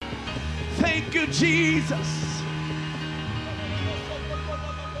Thank you, Jesus.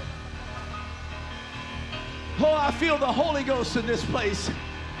 Oh, I feel the Holy Ghost in this place.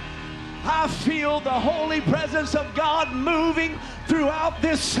 I feel the holy presence of God moving throughout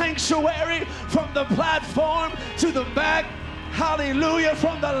this sanctuary, from the platform to the back. Hallelujah.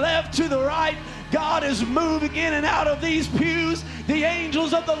 From the left to the right. God is moving in and out of these pews. The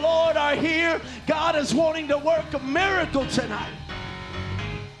angels of the Lord are here. God is wanting to work a miracle tonight.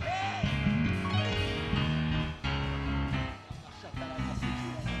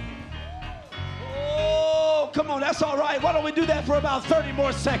 Oh, come on, that's all right. Why don't we do that for about 30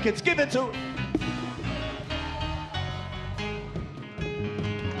 more seconds? Give it to him.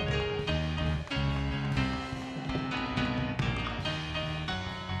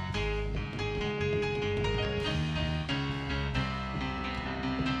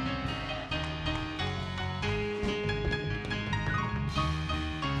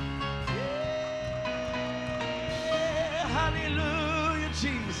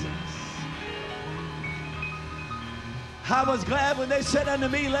 I was glad when they said unto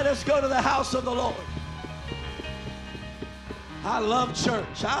me, let us go to the house of the Lord. I love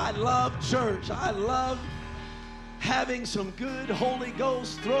church. I love church. I love having some good Holy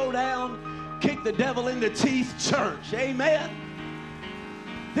Ghost throw down, kick the devil in the teeth church. Amen.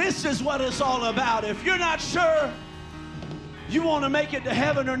 This is what it's all about. If you're not sure you want to make it to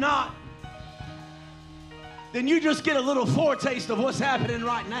heaven or not, then you just get a little foretaste of what's happening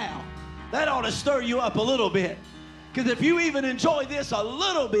right now. That ought to stir you up a little bit. Because if you even enjoy this a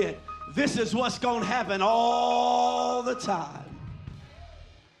little bit, this is what's going to happen all the time.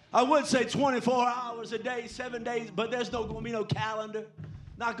 I would say 24 hours a day, 7 days, but there's no going to be no calendar.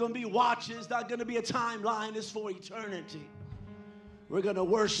 Not going to be watches. Not going to be a timeline. It's for eternity. We're going to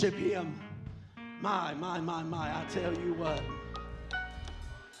worship him. My. I tell you what.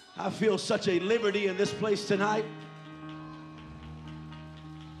 I feel such a liberty in this place tonight.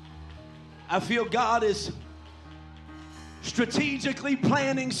 I feel God is strategically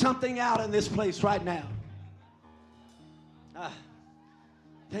planning something out in this place right now.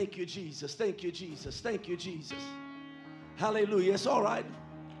 Thank you, Jesus. Thank you, Jesus. Thank you, Jesus. Hallelujah. It's all right.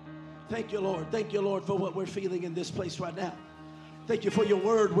 Thank you, Lord. Thank you, Lord, for what we're feeling in this place right now. Thank you for your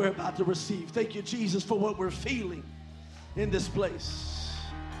word we're about to receive. Thank you, Jesus, for what we're feeling in this place.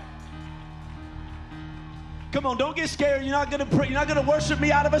 Come on, don't get scared. You're not gonna worship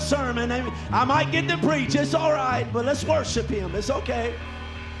me out of a sermon. I might get to preach. It's all right, but let's worship him. It's okay.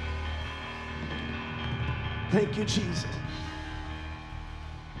 Thank you, Jesus.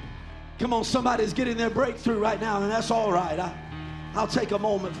 Come on, somebody's getting their breakthrough right now, and that's all right. I'll take a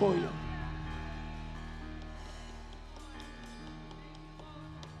moment for you.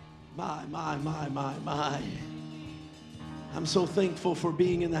 My. I'm so thankful for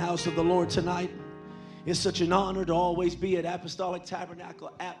being in the house of the Lord tonight. It's such an honor to always be at Apostolic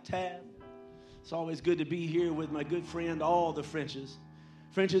Tabernacle, APTAB. It's always good to be here with my good friend, all the Frenches.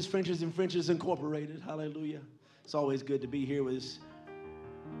 Frenches Incorporated. Hallelujah. It's always good to be here with this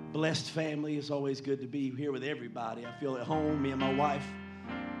blessed family. It's always good to be here with everybody. I feel at home. Me and my wife,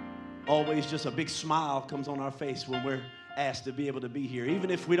 always just a big smile comes on our face when we're asked to be able to be here. Even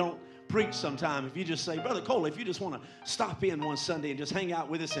if we don't preach sometime, if you just say, Brother Cole, if you just want to stop in one Sunday and just hang out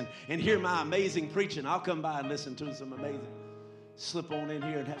with us and hear my amazing preaching, I'll come by and listen to some amazing. Slip on in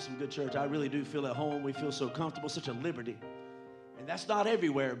here and have some good church. I really do feel at home. We feel so comfortable, such a liberty. And that's not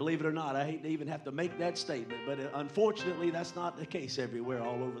everywhere, believe it or not. I hate to even have to make that statement, but unfortunately, that's not the case everywhere,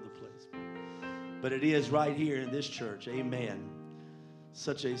 all over the place. But it is right here in this church. Amen.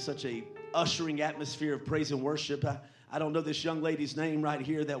 Such a ushering atmosphere of praise and worship. I don't know this young lady's name right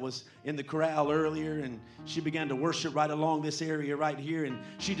here that was in the corral earlier, and she began to worship right along this area right here, and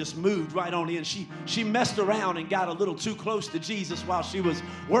she just moved right on in. She messed around and got a little too close to Jesus while she was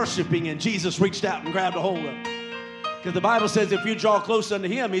worshiping, and Jesus reached out and grabbed a hold of her. Because the Bible says if you draw close unto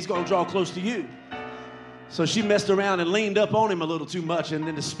him, he's going to draw close to you. So she messed around and leaned up on him a little too much, and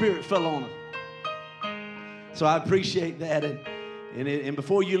then the Spirit fell on her. So I appreciate that, and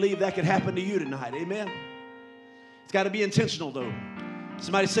before you leave, that could happen to you tonight. Amen. It's got to be intentional, though.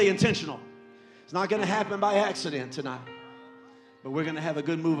 Somebody say intentional. It's not going to happen by accident tonight. But we're going to have a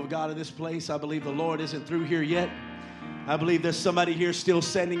good move of God in this place. I believe the Lord isn't through here yet. I believe there's somebody here still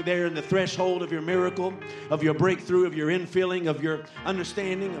standing there in the threshold of your miracle, of your breakthrough, of your infilling, of your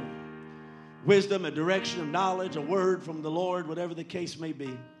understanding, of wisdom, a direction, of knowledge, a word from the Lord, whatever the case may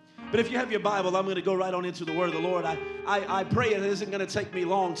be. But if you have your Bible, I'm going to go right on into the word of the Lord. I pray it isn't going to take me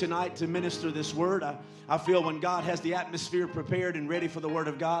long tonight to minister this word. I feel when God has the atmosphere prepared and ready for the word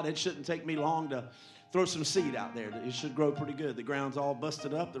of God, it shouldn't take me long throw some seed out there. It should grow pretty good. The ground's all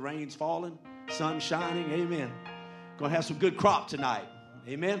busted up. The rain's falling. Sun's shining. Amen. Going to have some good crop tonight.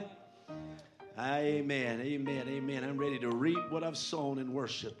 Amen. Amen. Amen. Amen. I'm ready to reap what I've sown in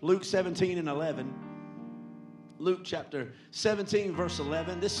worship. Luke 17 and 11. Luke chapter 17, verse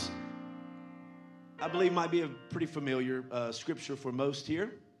 11. This, I believe, might be a pretty familiar scripture for most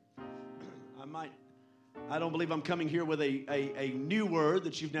here. I don't believe I'm coming here with a new word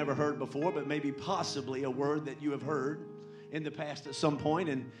that you've never heard before, but maybe possibly a word that you have heard in the past at some point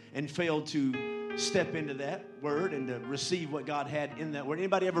and failed to step into that word and to receive what God had in that word.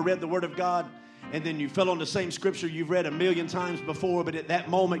 Anybody ever read the Word of God and then you fell on the same scripture you've read a million times before, but at that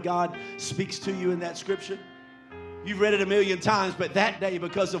moment God speaks to you in that scripture? You've read it a million times, but that day,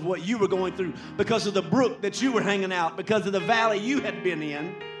 because of what you were going through, because of the brook that you were hanging out, because of the valley you had been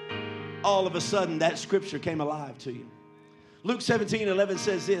in, all of a sudden that scripture came alive to you. Luke 17:11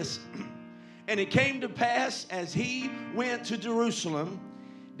 says this, and it came to pass as he went to Jerusalem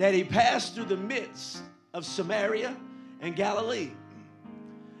that he passed through the midst of Samaria and Galilee.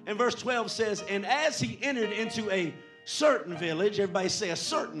 And verse 12 says, and as he entered into a certain village, everybody say a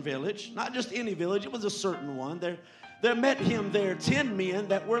certain village, not just any village, it was a certain one. There met him there 10 men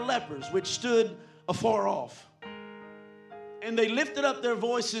that were lepers, which stood afar off. And they lifted up their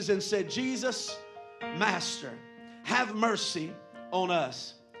voices and said, Jesus, Master, have mercy on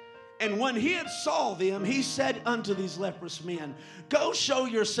us. And when he had saw them, he said unto these leprous men, go show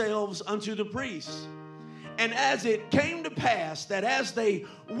yourselves unto the priests. And as it came to pass that as they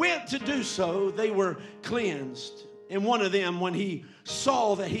went to do so, they were cleansed. And one of them, when he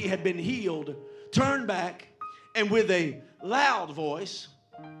saw that he had been healed, turned back and with a loud voice,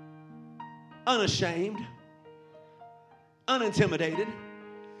 unashamed, unintimidated,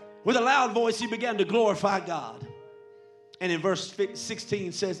 with a loud voice, he began to glorify God. And in verse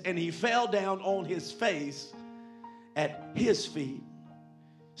 16 says, and he fell down on his face at his feet,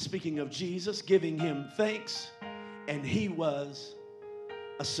 speaking of Jesus, giving him thanks, and he was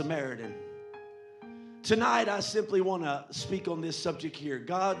a Samaritan. Tonight, I simply want to speak on this subject here,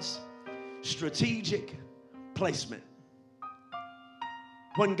 God's strategic placement.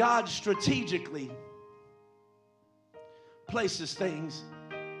 When God strategically places things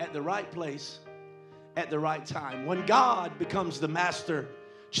at the right place, at the right time. When God becomes the master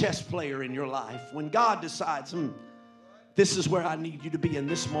chess player in your life. When God decides, this is where I need you to be in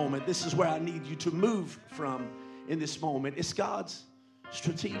this moment. This is where I need you to move from in this moment. It's God's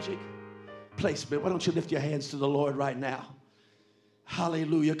strategic placement. Why don't you lift your hands to the Lord right now?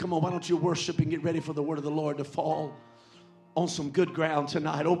 Hallelujah. Come on, why don't you worship and get ready for the word of the Lord to fall on some good ground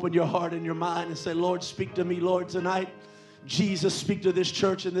tonight. Open your heart and your mind and say, Lord, speak to me, Lord, tonight. Jesus, speak to this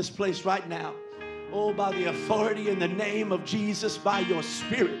church in this place right now. Oh, by the authority in the name of Jesus, by your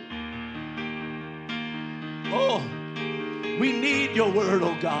Spirit. Oh, we need your word,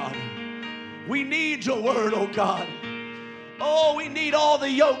 oh God. We need your word, oh God. Oh, we need all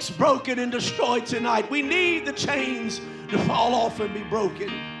the yokes broken and destroyed tonight. We need the chains to fall off and be broken.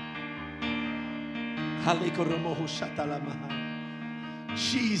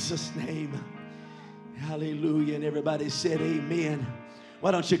 Jesus' name. Hallelujah. And everybody said amen. Why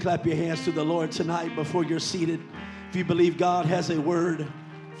don't you clap your hands to the Lord tonight before you're seated, if you believe God has a word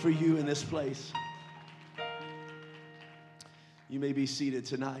for you in this place. You may be seated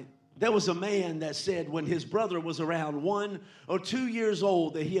tonight. There was a man that said when his brother was around 1 or 2 years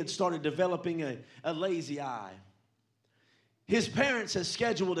old that he had started developing a lazy eye. His parents had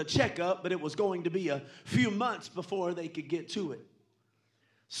scheduled a checkup, but it was going to be a few months before they could get to it.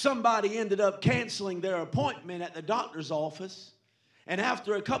 Somebody ended up canceling their appointment at the doctor's office. And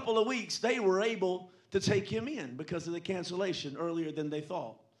after a couple of weeks, they were able to take him in because of the cancellation earlier than they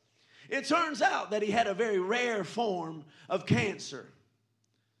thought. It turns out that he had a very rare form of cancer.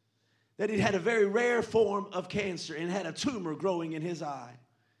 And had a tumor growing in his eye.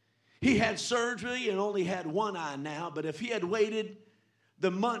 He had surgery and only had one eye now, but if he had waited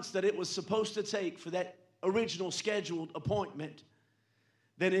the months that it was supposed to take for that original scheduled appointment,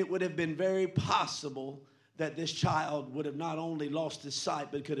 then it would have been very possible that this child would have not only lost his sight,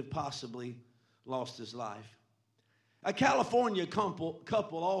 but could have possibly lost his life. A California couple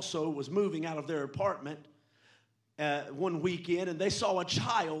also was moving out of their apartment one weekend, and they saw a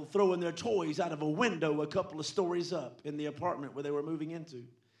child throwing their toys out of a window a couple of stories up in the apartment where they were moving into.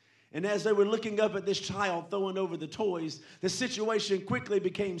 And as they were looking up at this child throwing over the toys, the situation quickly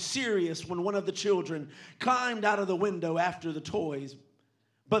became serious when one of the children climbed out of the window after the toys.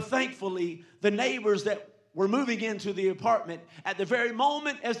 But thankfully, the neighbors that were moving into the apartment, at the very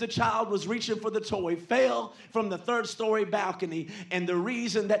moment as the child was reaching for the toy, fell from the third-story balcony. And the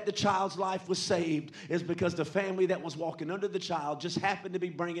reason that the child's life was saved is because the family that was walking under the child just happened to be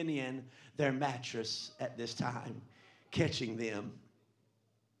bringing in their mattress at this time, catching them.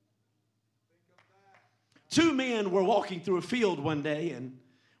 Two men were walking through a field one day, and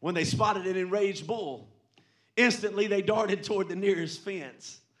when they spotted an enraged bull, instantly they darted toward the nearest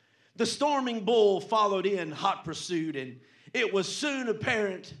fence. The storming bull followed in hot pursuit, and it was soon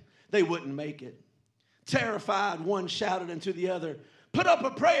apparent they wouldn't make it. Terrified, one shouted unto the other, "Put up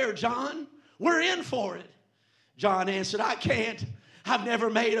a prayer, John. We're in for it." John answered, "I can't. I've never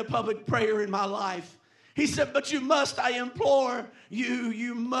made a public prayer in my life." He said, "But you must, I implore you,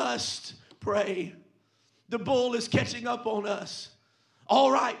 you must pray. The bull is catching up on us."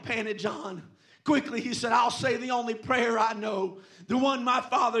 "All right," panted John. Quickly, he said, "I'll say the only prayer I know, the one my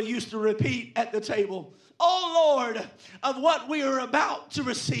father used to repeat at the table. Oh Lord, of what we are about to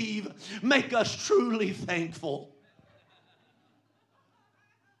receive, make us truly thankful."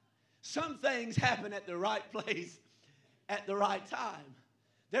 Some things happen at the right place at the right time.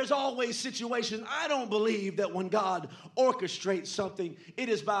 There's always situations. I don't believe that when God orchestrates something, it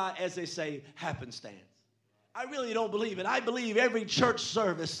is by, as they say, happenstance. I really don't believe it. I believe every church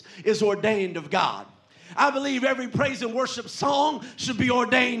service is ordained of God. I believe every praise and worship song should be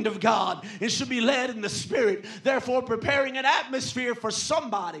ordained of God. It should be led in the Spirit. Therefore, preparing an atmosphere for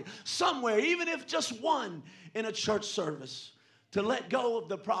somebody, somewhere, even if just one in a church service, to let go of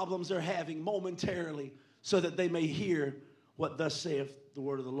the problems they're having momentarily so that they may hear what thus saith the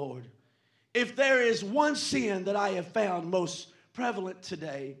word of the Lord. If there is one sin that I have found most prevalent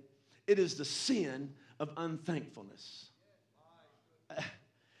today, it is the sin of unthankfulness.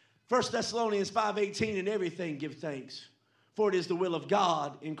 1 Thessalonians 5:18, "In everything give thanks, for it is the will of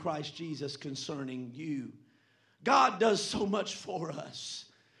God in Christ Jesus concerning you." God does so much for us.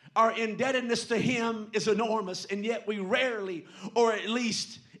 Our indebtedness to Him is enormous, and yet we rarely, or at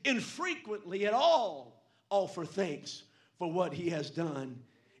least infrequently at all, offer thanks for what He has done.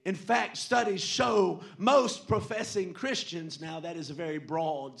 In fact, studies show most professing Christians, now that is a very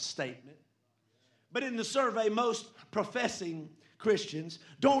broad statement, but in the survey, most professing Christians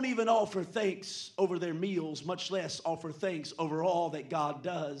don't even offer thanks over their meals, much less offer thanks over all that God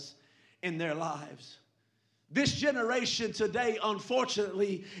does in their lives. This generation today,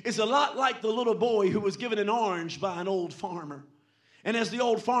 unfortunately, is a lot like the little boy who was given an orange by an old farmer. And as the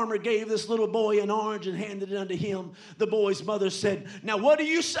old farmer gave this little boy an orange and handed it unto him, the boy's mother said, "Now what do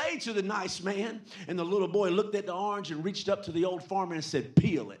you say to the nice man?" And the little boy looked at the orange and reached up to the old farmer and said,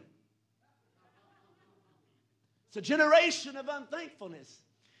 "Peel it." It's a generation of unthankfulness.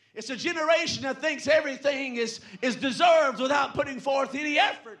 It's a generation that thinks everything is deserved without putting forth any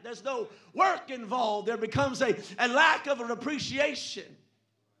effort. There's no work involved. There becomes a lack of an appreciation.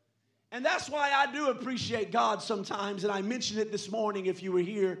 And that's why I do appreciate God sometimes. And I mentioned it this morning if you were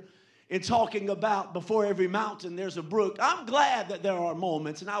here in talking about before every mountain there's a brook. I'm glad that there are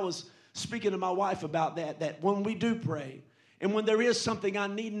moments, and I was speaking to my wife about that when we do pray, and when there is something I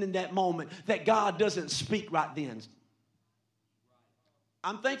need in that moment, that God doesn't speak right then.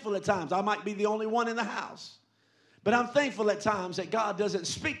 I'm thankful at times. I might be the only one in the house. But I'm thankful at times that God doesn't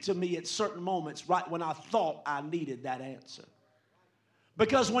speak to me at certain moments right when I thought I needed that answer.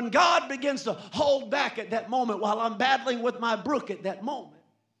 Because when God begins to hold back at that moment while I'm battling with my brook at that moment,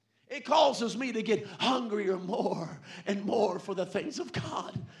 it causes me to get hungrier more and more for the things of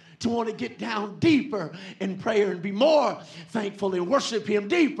God. To want to get down deeper in prayer and be more thankful and worship Him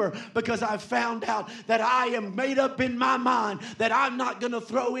deeper, because I've found out that I am made up in my mind that I'm not going to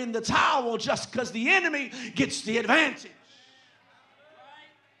throw in the towel just because the enemy gets the advantage.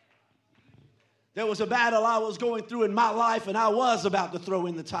 There was a battle I was going through in my life, and I was about to throw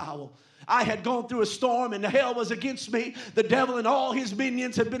in the towel. I had gone through a storm, and the hell was against me. The devil and all his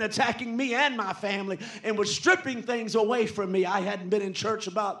minions had been attacking me and my family and were stripping things away from me. I hadn't been in church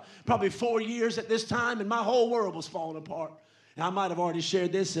about probably 4 years at this time, and my whole world was falling apart. And I might have already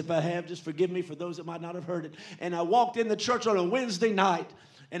shared this. If I have, just forgive me for those that might not have heard it. And I walked in the church on a Wednesday night,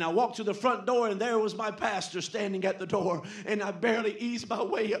 and I walked to the front door, and there was my pastor standing at the door, and I barely eased my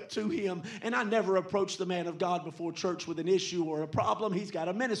way up to him. And I never approached the man of God before church with an issue or a problem. He's got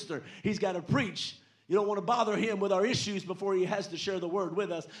to minister. He's got to preach. You don't want to bother him with our issues before he has to share the word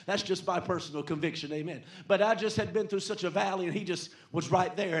with us. That's just my personal conviction, amen. But I just had been through such a valley, and he just was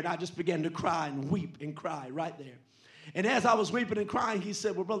right there, and I just began to cry and weep and cry right there. And as I was weeping and crying, he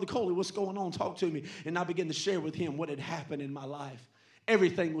said, "Well, Brother Coley, what's going on? Talk to me." And I began to share with him what had happened in my life.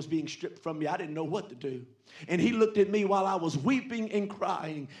 Everything was being stripped from me. I didn't know what to do. And he looked at me while I was weeping and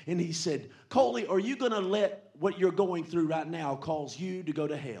crying, and he said, Coley, are you going to let what you're going through right now cause you to go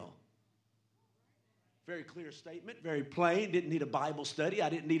to hell? Very clear statement, very plain. Didn't need a Bible study. I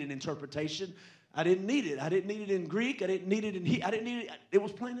didn't need an interpretation. I didn't need it. I didn't need it in Greek. I didn't need it in Hebrew. I didn't need it. It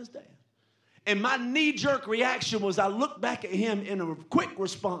was plain as day. And my knee-jerk reaction was I looked back at him in a quick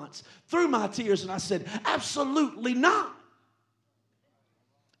response through my tears, and I said, absolutely not.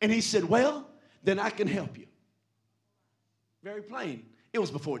 And he said, well, then I can help you. Very plain. It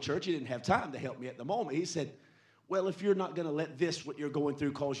was before church. He didn't have time to help me at the moment. He said, well, if you're not going to let this, what you're going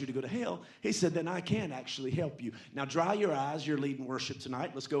through, cause you to go to hell, he said, then I can actually help you. Now, dry your eyes. You're leading worship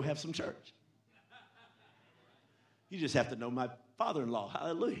tonight. Let's go have some church. You just have to know my father-in-law.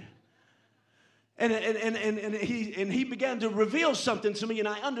 Hallelujah. And he began to reveal something to me, and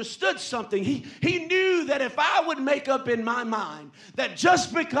I understood something. He knew that if I would make up in my mind that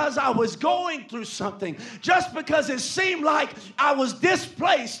just because I was going through something, just because it seemed like I was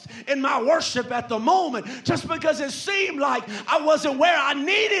displaced in my worship at the moment, just because it seemed like I wasn't where I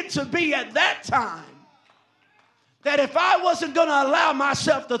needed to be at that time, that if I wasn't going to allow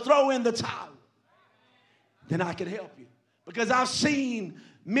myself to throw in the towel, then I could help you. Because I've seen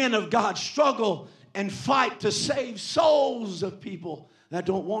men of God struggle and fight to save souls of people that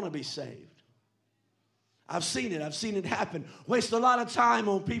don't want to be saved. I've seen it. I've seen it happen. Waste a lot of time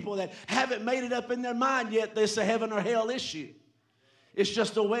on people that haven't made it up in their mind yet. It's a heaven or hell issue. It's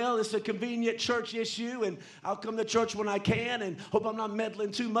just it's a convenient church issue, and I'll come to church when I can and hope I'm not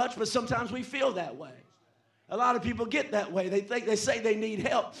meddling too much, but sometimes we feel that way. A lot of people get that way. They say they need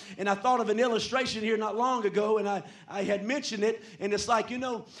help. And I thought of an illustration here not long ago, and I had mentioned it. And it's like,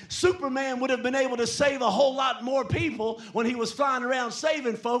 Superman would have been able to save a whole lot more people when he was flying around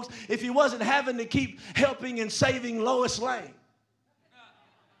saving folks if he wasn't having to keep helping and saving Lois Lane.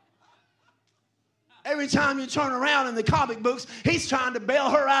 Every time you turn around in the comic books, he's trying to bail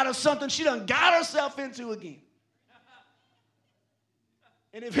her out of something she done got herself into again.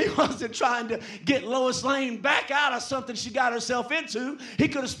 And if he wasn't trying to get Lois Lane back out of something she got herself into, he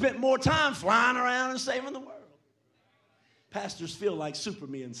could have spent more time flying around and saving the world. Pastors feel like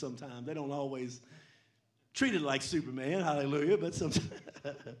Superman sometimes. They don't always treat it like Superman, hallelujah, but sometimes.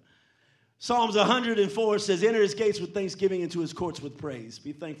 Psalms 104 says, enter his gates with thanksgiving, into his courts with praise.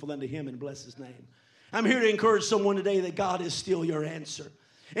 Be thankful unto him and bless his name. I'm here to encourage someone today that God is still your answer.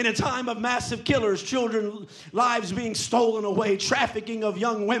 In a time of massive killers, children, lives being stolen away, trafficking of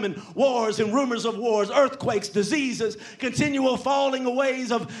young women, wars and rumors of wars, earthquakes, diseases, continual falling away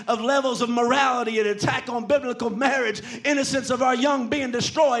of levels of morality, an attack on biblical marriage, innocence of our young being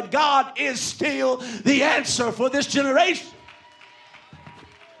destroyed, God is still the answer for this generation.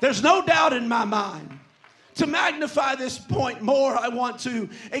 There's no doubt in my mind. To magnify this point more, I want to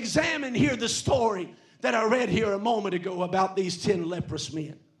examine here the story that I read here a moment ago about these 10 leprous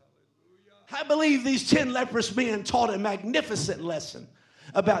men. I believe these 10 leprous men taught a magnificent lesson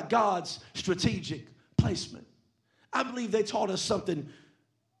about God's strategic placement. I believe they taught us something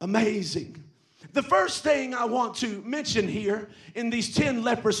amazing. The first thing I want to mention here in these 10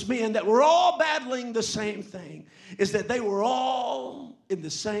 leprous men that were all battling the same thing is that they were all in the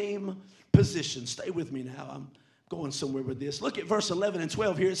same position. Stay with me now. I'm going somewhere with this. Look at verse 11 and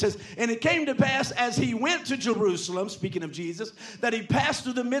 12 here. It says, and it came to pass as he went to Jerusalem, speaking of Jesus, that he passed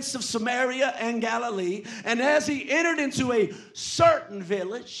through the midst of Samaria and Galilee. And as he entered into a certain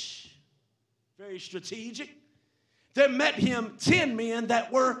village, very strategic, there met him 10 men that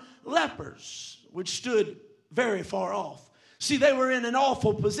were lepers, which stood very far off. See, they were in an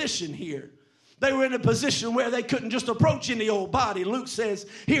awful position here. They were in a position where they couldn't just approach any old body. Luke says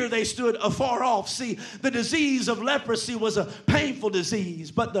here they stood afar off. See, the disease of leprosy was a painful disease,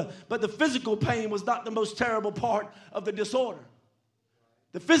 but the physical pain was not the most terrible part of the disorder.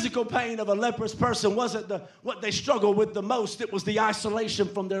 The physical pain of a leprous person wasn't what they struggled with the most. It was the isolation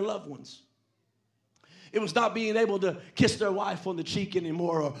from their loved ones. It was not being able to kiss their wife on the cheek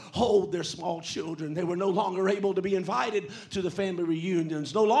anymore or hold their small children. They were no longer able to be invited to the family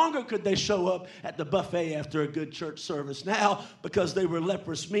reunions. No longer could they show up at the buffet after a good church service. Now, because they were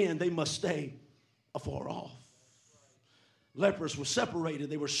leprous men, they must stay afar off. Lepers were separated.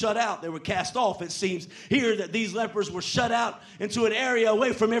 They were shut out. They were cast off. It seems here that these lepers were shut out into an area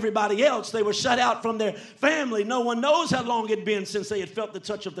away from everybody else. They were shut out from their family. No one knows how long it had been since they had felt the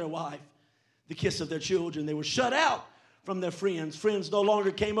touch of their wife, the kiss of their children. They were shut out from their friends. Friends no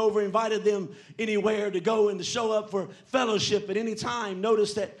longer came over, invited them anywhere to go and to show up for fellowship at any time.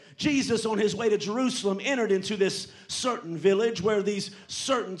 Notice that Jesus, on his way to Jerusalem, entered into this certain village where these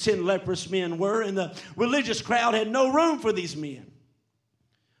certain 10 leprous men were, and the religious crowd had no room for these men.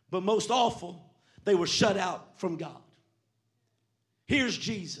 But most awful, they were shut out from God. Here's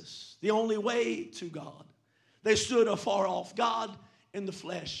Jesus, the only way to God. They stood afar off, God in the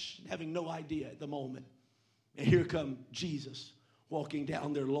flesh, having no idea at the moment. And here come Jesus walking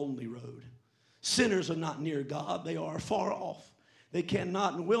down their lonely road. Sinners are not near God. They are far off. They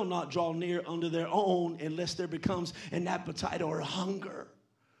cannot and will not draw near unto their own unless there becomes an appetite or a hunger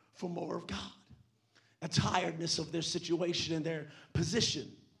for more of God. A tiredness of their situation and their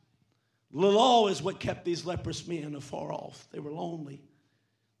position. The law is what kept these leprous men afar off. They were lonely.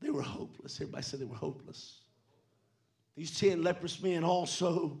 They were hopeless. Everybody said they were hopeless. These 10 leprous men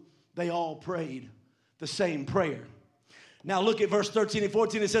also, they all prayed the same prayer. Now look at verse 13 and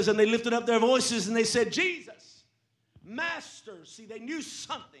 14. It says, and they lifted up their voices and they said, Jesus, Master. See, they knew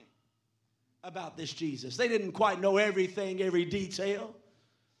something about this Jesus. They didn't quite know everything, every detail.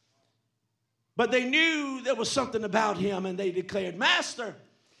 But they knew there was something about him, and they declared, Master,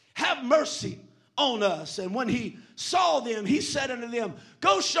 have mercy on us. And when he saw them, he said unto them,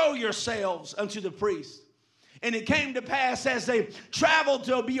 go show yourselves unto the priest. And it came to pass as they traveled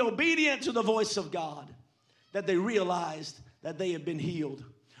to be obedient to the voice of God, that they realized that they had been healed.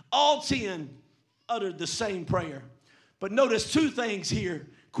 All 10 uttered the same prayer. But notice 2 things here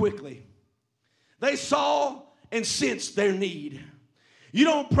quickly. They saw and sensed their need. You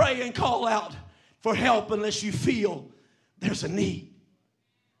don't pray and call out for help unless you feel there's a need.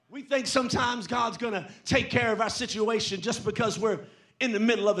 We think sometimes God's going to take care of our situation just because we're in the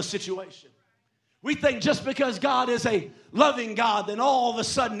middle of a situation. We think just because God is a loving God, then all of a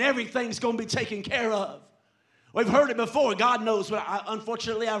sudden everything's going to be taken care of. We've heard it before. God knows. But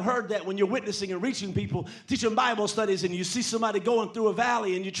unfortunately, I've heard that when you're witnessing and reaching people, teaching Bible studies, and you see somebody going through a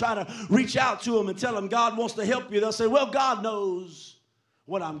valley and you try to reach out to them and tell them God wants to help you, they'll say, well, God knows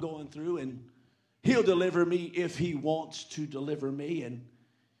what I'm going through, and he'll deliver me if he wants to deliver me.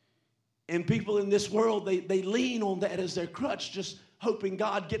 And people in this world, they lean on that as their crutch, just hoping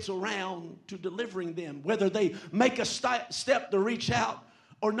God gets around to delivering them, whether they make a step to reach out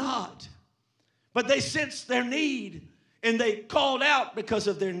or not. But they sensed their need, and they called out because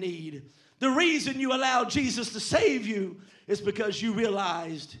of their need. The reason you allowed Jesus to save you is because you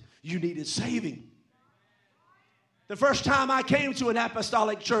realized you needed saving. The first time I came to an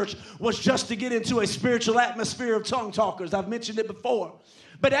apostolic church was just to get into a spiritual atmosphere of tongue talkers. I've mentioned it before.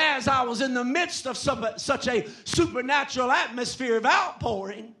 But as I was in the midst of such a supernatural atmosphere of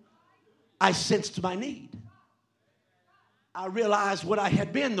outpouring, I sensed my need. I realized what I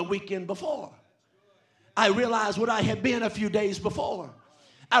had been the weekend before. I realized what I had been a few days before.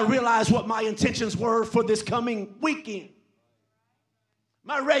 I realized what my intentions were for this coming weekend.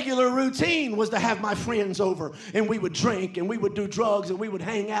 My regular routine was to have my friends over, and we would drink, and we would do drugs, and we would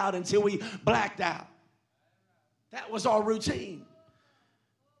hang out until we blacked out. That was our routine.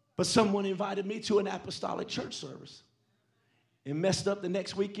 But someone invited me to an apostolic church service and messed up the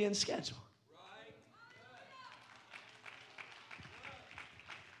next weekend schedule.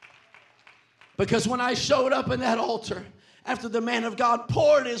 Because when I showed up in that altar, after the man of God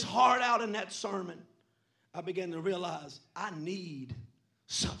poured his heart out in that sermon, I began to realize I need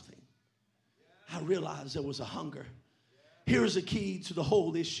something. I realized there was a hunger. Here's the key to the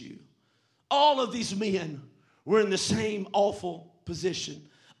whole issue. All of these men were in the same awful position.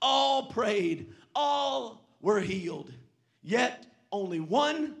 All prayed. All were healed. Yet only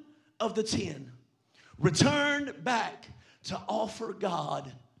one of the 10 returned back to offer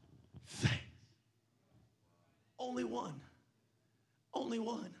God thanks. Only one. Only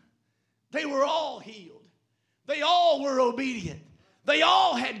one. They were all healed. They all were obedient. They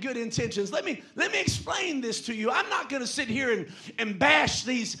all had good intentions. Let me explain this to you. I'm not going to sit here and bash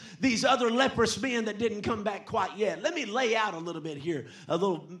these other leprous men that didn't come back quite yet. Let me lay out a little bit here.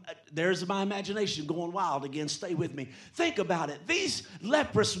 There's my imagination going wild again. Stay with me. Think about it. These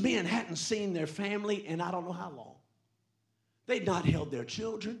leprous men hadn't seen their family in I don't know how long. They'd not held their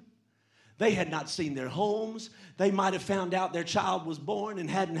children. They had not seen their homes. They might have found out their child was born and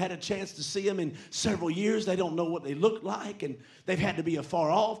hadn't had a chance to see them in several years. They don't know what they look like, and they've had to be afar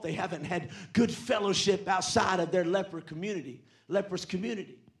off. They haven't had good fellowship outside of their leprous community.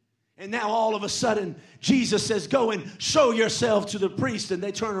 And now all of a sudden, Jesus says, go and show yourself to the priest. And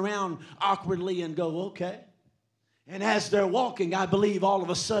they turn around awkwardly and go, okay. And as they're walking, I believe all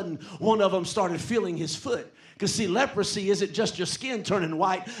of a sudden, one of them started feeling his foot. Because see, leprosy isn't just your skin turning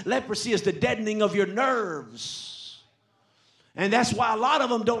white. Leprosy is the deadening of your nerves. And that's why a lot of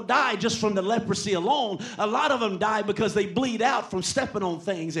them don't die just from the leprosy alone. A lot of them die because they bleed out from stepping on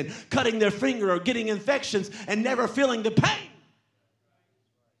things and cutting their finger or getting infections and never feeling the pain.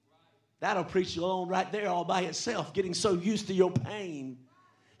 That'll preach you alone right there all by itself, getting so used to your pain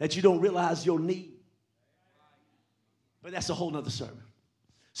that you don't realize you'll need. But that's a whole nother sermon.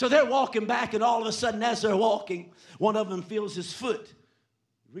 So they're walking back, and all of a sudden, as they're walking, one of them feels his foot,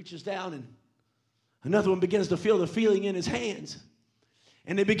 reaches down, and another one begins to feel the feeling in his hands.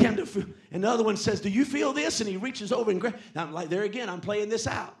 And they begin to feel, and the other one says, do you feel this? And he reaches over and grabs. I'm like, there again, I'm playing this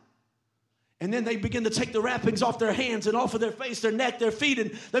out. And then they begin to take the wrappings off their hands and off of their face, their neck, their feet,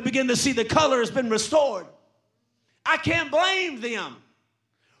 and they begin to see the color has been restored. I can't blame them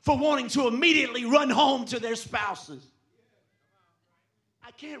for wanting to immediately run home to their spouses.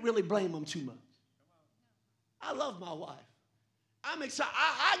 I can't really blame them too much. I love my wife. I'm excited.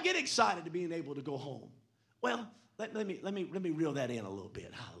 I get excited to being able to go home. Well, let me reel that in a little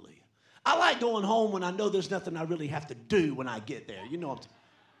bit. Hallelujah. I like going home when I know there's nothing I really have to do when I get there. You know what I'm saying?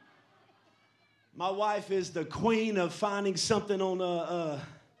 My wife is the queen of finding something on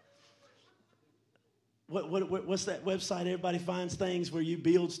what's that website? Everybody finds things where you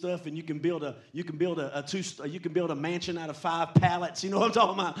build stuff, and you can build a mansion out of 5 pallets. You know what I'm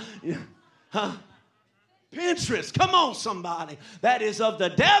talking about? Yeah. Huh? Pinterest. Come on, somebody. That is of the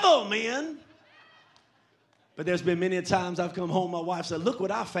devil, men. But there's been many times I've come home, my wife said, look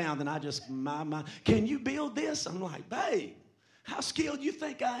what I found, and I just, can you build this? I'm like, babe, how skilled do you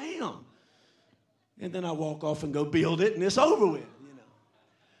think I am? And then I walk off and go build it, and it's over with, you know.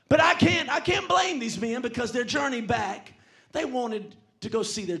 But I can't blame these men, because their journey back, they wanted to go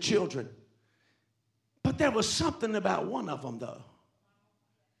see their children. But there was something about one of them, though.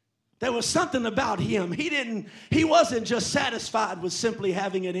 There was something about him. He wasn't just satisfied with simply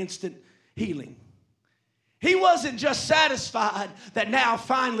having an instant healing. He wasn't just satisfied that now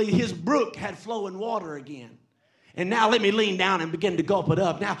finally his brook had flowing water again. And now let me lean down and begin to gulp it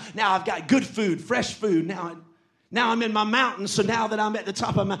up. Now I've got good food, fresh food. Now I'm in my mountain, so now that I'm at the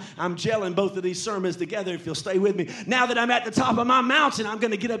top of I'm gelling both of these sermons together, if you'll stay with me. Now that I'm at the top of my mountain, I'm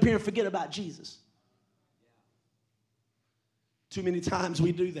going to get up here and forget about Jesus. Too many times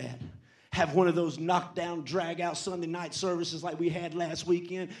we do that. Have one of those knockdown, drag-out Sunday night services like we had last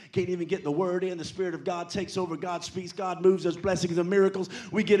weekend. Can't even get the word in. The Spirit of God takes over. God speaks. God moves. There's blessings and miracles.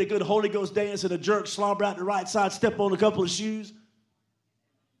 We get a good Holy Ghost dance and a jerk, slobber out the right side, step on a couple of shoes,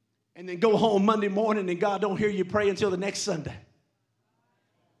 and then go home Monday morning, and God don't hear you pray until the next Sunday.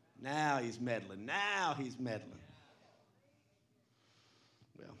 Now he's meddling. Now he's meddling.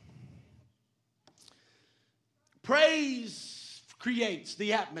 Well, praise creates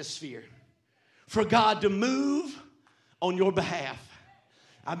the atmosphere for God to move on your behalf.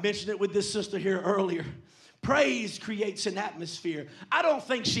 I mentioned it with this sister here earlier. Praise creates an atmosphere. I don't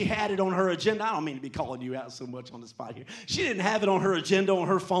think she had it on her agenda. I don't mean to be calling you out so much on the spot here. She didn't have it on her agenda on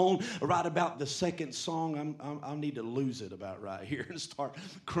her phone right about the second song. I need to lose it about right here and start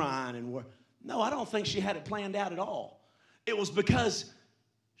crying and work. No, I don't think she had it planned out at all. It was because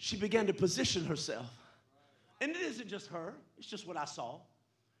she began to position herself. And it isn't just her. It's just what I saw.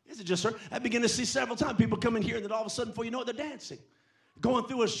 Is it just her? I began to see several times people come in here, and then all of a sudden, before you know it, they're dancing. Going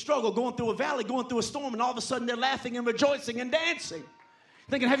through a struggle, going through a valley, going through a storm, and all of a sudden they're laughing and rejoicing and dancing.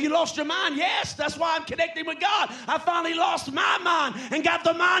 Thinking, have you lost your mind? Yes, that's why I'm connecting with God. I finally lost my mind and got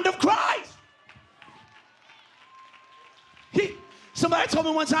the mind of Christ. Somebody told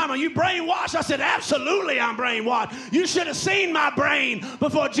me one time, are you brainwashed? I said, absolutely I'm brainwashed. You should have seen my brain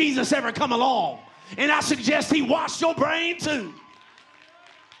before Jesus ever come along. And I suggest he washed your brain too.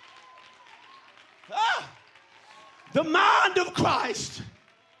 The mind of Christ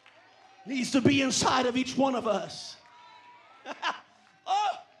needs to be inside of each one of us.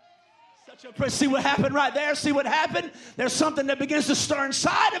 See what happened right there? See what happened? There's something that begins to stir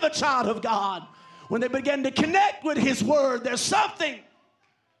inside of a child of God. When they begin to connect with his word, there's something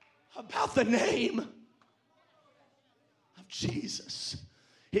about the name of Jesus.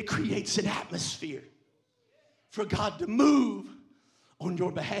 It creates an atmosphere for God to move on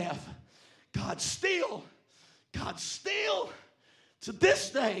your behalf. God still, to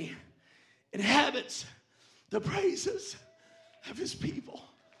this day, inhabits the praises of his people.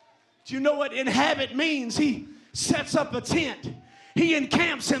 Do you know what inhabit means? He sets up a tent. He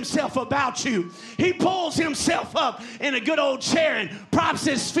encamps himself about you. He pulls himself up in a good old chair and props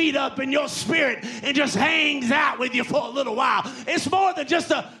his feet up in your spirit and just hangs out with you for a little while. It's more than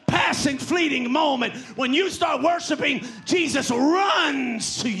just a passing, fleeting moment. When you start worshiping, Jesus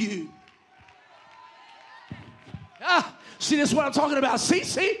runs to you. See, this is what I'm talking about.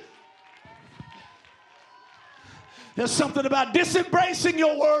 See? There's something about disembracing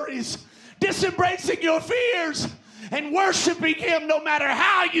your worries, disembracing your fears, and worshiping him no matter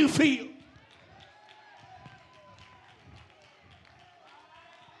how you feel.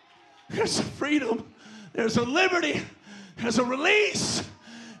 There's a freedom. There's a liberty. There's a release.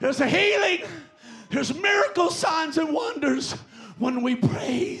 There's a healing. There's miracles, signs, and wonders when we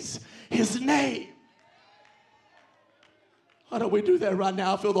praise his name. Why don't we do that right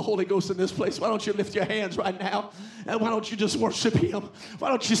now? I feel the Holy Ghost in this place. Why don't you lift your hands right now? And why don't you just worship him? Why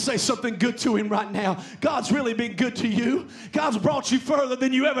don't you say something good to him right now? God's really been good to you. God's brought you further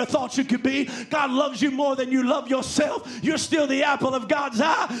than you ever thought you could be. God loves you more than you love yourself. You're still the apple of God's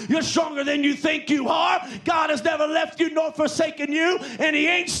eye. You're stronger than you think you are. God has never left you nor forsaken you, and he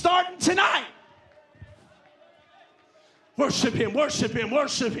ain't starting tonight. Worship him, worship him,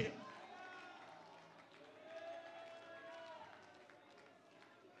 worship him.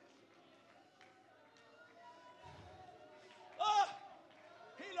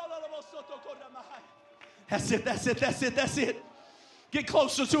 That's it, that's it, that's it, that's it. Get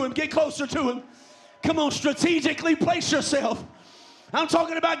closer to him, get closer to him. Come on, strategically place yourself. I'm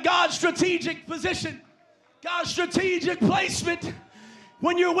talking about God's strategic position, God's strategic placement.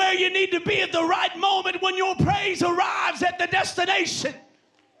 When you're where you need to be at the right moment, when your praise arrives at the destination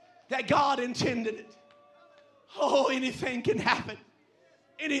that God intended it. Oh, anything can happen.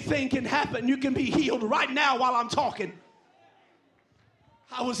 Anything can happen. You can be healed right now while I'm talking.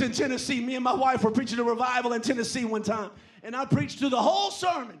 I was in Tennessee. Me and my wife were preaching a revival in Tennessee one time. And I preached through the whole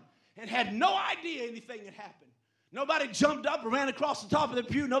sermon and had no idea anything had happened. Nobody jumped up and ran across the top of the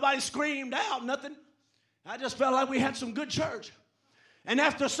pew. Nobody screamed out, nothing. I just felt like we had some good church. And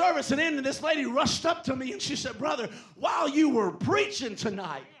after service had ended, this lady rushed up to me and she said, "Brother, while you were preaching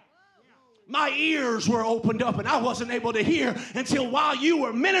tonight, my ears were opened up and I wasn't able to hear until while you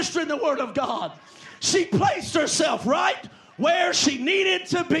were ministering the word of God." She placed herself right where she needed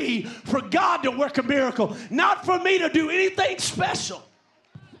to be for God to work a miracle, not for me to do anything special.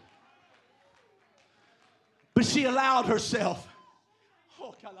 But she allowed herself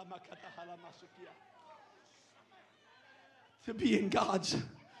to be in God's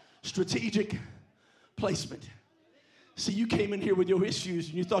strategic placement. See, you came in here with your issues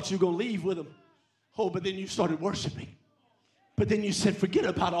and you thought you were going to leave with them. Oh, but then you started worshiping. But then you said, forget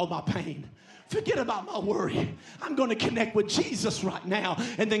about all my pain. Forget about my worry. I'm going to connect with Jesus right now.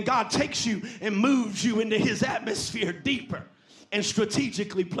 And then God takes you and moves you into his atmosphere deeper and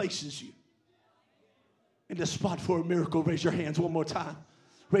strategically places you in the spot for a miracle. Raise your hands one more time.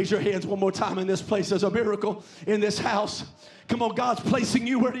 Raise your hands one more time in this place. There's a miracle in this house. Come on, God's placing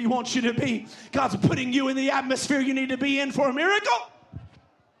you where he wants you to be. God's putting you in the atmosphere you need to be in for a miracle.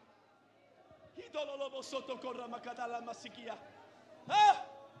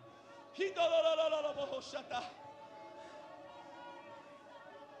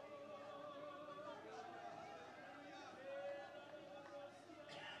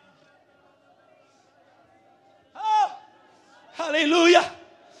 Hallelujah.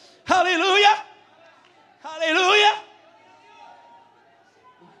 Hallelujah. Hallelujah.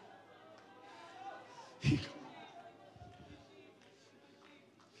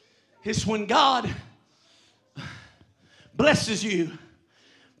 It's when God blesses you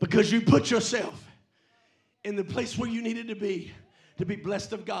because you put yourself in the place where you needed to be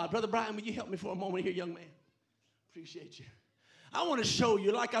blessed of God. Brother Brian, will you help me for a moment here, young man? Appreciate you. I want to show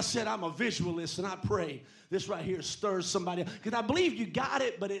you, like I said, I'm a visualist, and I pray this right here stirs somebody, because I believe you got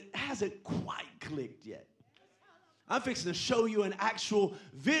it, but it hasn't quite clicked yet. I'm fixing to show you an actual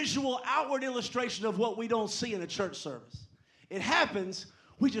visual outward illustration of what we don't see in a church service. It happens,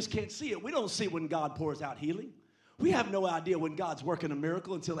 we just can't see it. We don't see when God pours out healing. We have no idea when God's working a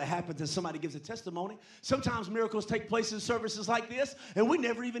miracle until it happens and somebody gives a testimony. Sometimes miracles take place in services like this, and we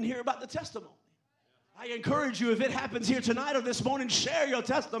never even hear about the testimony. I encourage you, if it happens here tonight or this morning, share your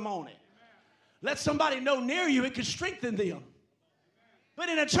testimony. Let somebody know near you, it can strengthen them. But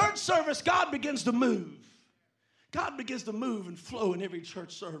in a church service, God begins to move. God begins to move and flow in every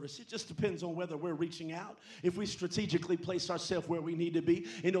church service. It just depends on whether we're reaching out, if we strategically place ourselves where we need to be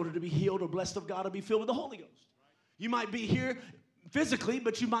in order to be healed or blessed of God or be filled with the Holy Ghost. You might be here physically,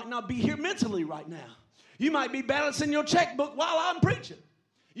 but you might not be here mentally right now. You might be balancing your checkbook while I'm preaching.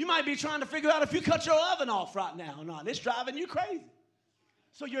 You might be trying to figure out if you cut your oven off right now or not. It's driving you crazy.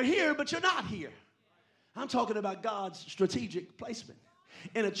 So you're here, but you're not here. I'm talking about God's strategic placement.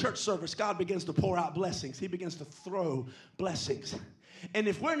 In a church service, God begins to pour out blessings. He begins to throw blessings. And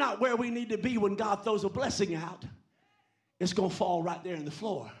if we're not where we need to be when God throws a blessing out, it's going to fall right there in the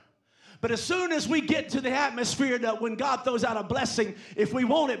floor. But as soon as we get to the atmosphere that when God throws out a blessing, if we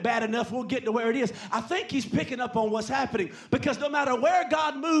want it bad enough, we'll get to where it is. I think he's picking up on what's happening, because no matter where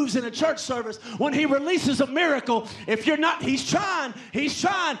God moves in a church service, when he releases a miracle, if you're not, he's trying.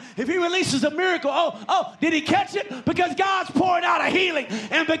 If he releases a miracle, did he catch it? Because God's pouring out a healing,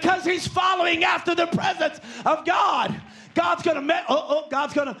 and because he's following after the presence of God. God's going to,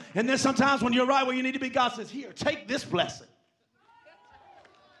 God's going to, and then sometimes when you're right where you need to be, God says, here, take this blessing.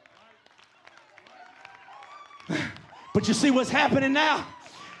 But you see what's happening now?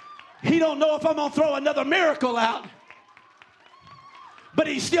 He don't know if I'm going to throw another miracle out, but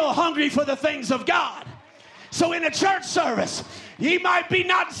he's still hungry for the things of God. So in a church service, he might be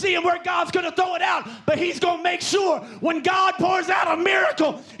not seeing where God's going to throw it out, but he's going to make sure when God pours out a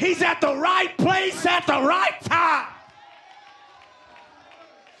miracle, he's at the right place at the right time.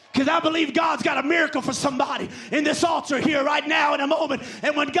 Because I believe God's got a miracle for somebody in this altar here right now in a moment.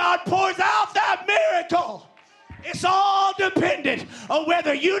 And when God pours out that miracle, it's all dependent on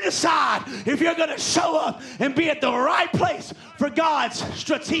whether you decide if you're going to show up and be at the right place for God's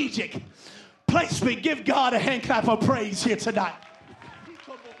strategic placement. Give God a hand clap of praise here tonight.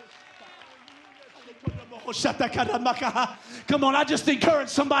 Come on, I just encourage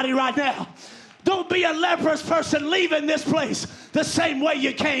somebody right now. Don't be a leprous person leaving this place the same way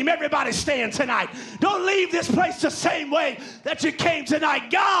you came. Everybody stand tonight. Don't leave this place the same way that you came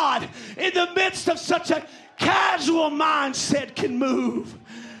tonight. God, in the midst of such a casual mindset, can move.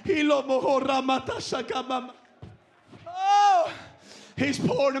 Oh, he's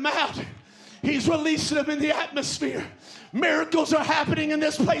pouring them out. He's releasing them in the atmosphere. Miracles are happening in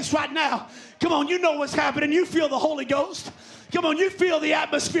this place right now. Come on, you know what's happening. You feel the Holy Ghost. Come on, you feel the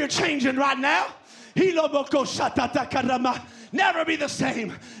atmosphere changing right now. Never be the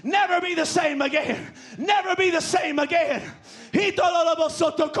same. Never be the same again. Never be the same again. Come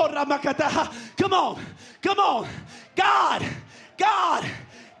on. Come on.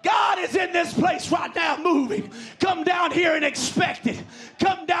 God is in this place right now moving. Come down here and expect it.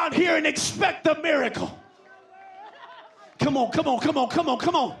 Come down here and expect the miracle. Come on. Come on.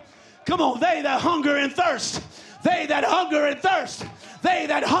 They that hunger and thirst. They that hunger and thirst. They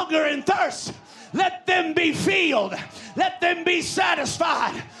that hunger and thirst. Let them be filled. Let them be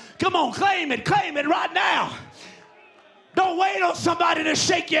satisfied. Come on, claim it right now. Don't wait on somebody to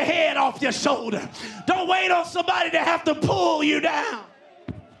shake your head off your shoulder. Don't wait on somebody to have to pull you down.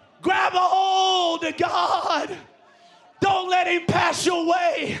 Grab a hold of God. Don't let him pass your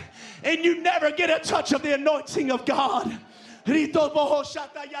way and you never get a touch of the anointing of God.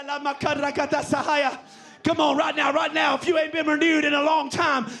 Come on, right now, if you ain't been renewed in a long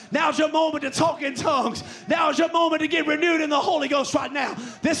time, now's your moment to talk in tongues. Now's your moment to get renewed in the Holy Ghost right now.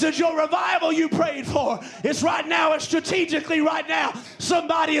 This is your revival you prayed for. It's right now, it's strategically right now.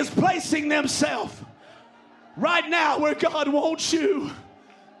 Somebody is placing themselves right now where God wants you.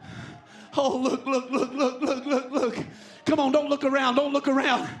 Oh, look. Come on, don't look around. Don't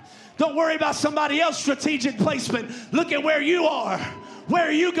worry about somebody else's strategic placement. Look at where you are. Where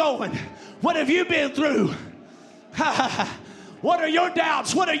are you going? What have you been through? What are your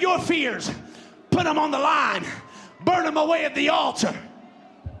doubts? What are your fears? Put them on the line. Burn them away at the altar.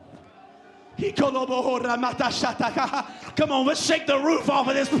 Come on, let's shake the roof off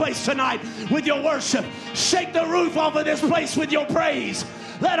of this place tonight with your worship. Shake the roof off of this place with your praise.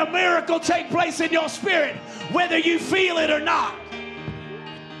 Let a miracle take place in your spirit, whether you feel it or not.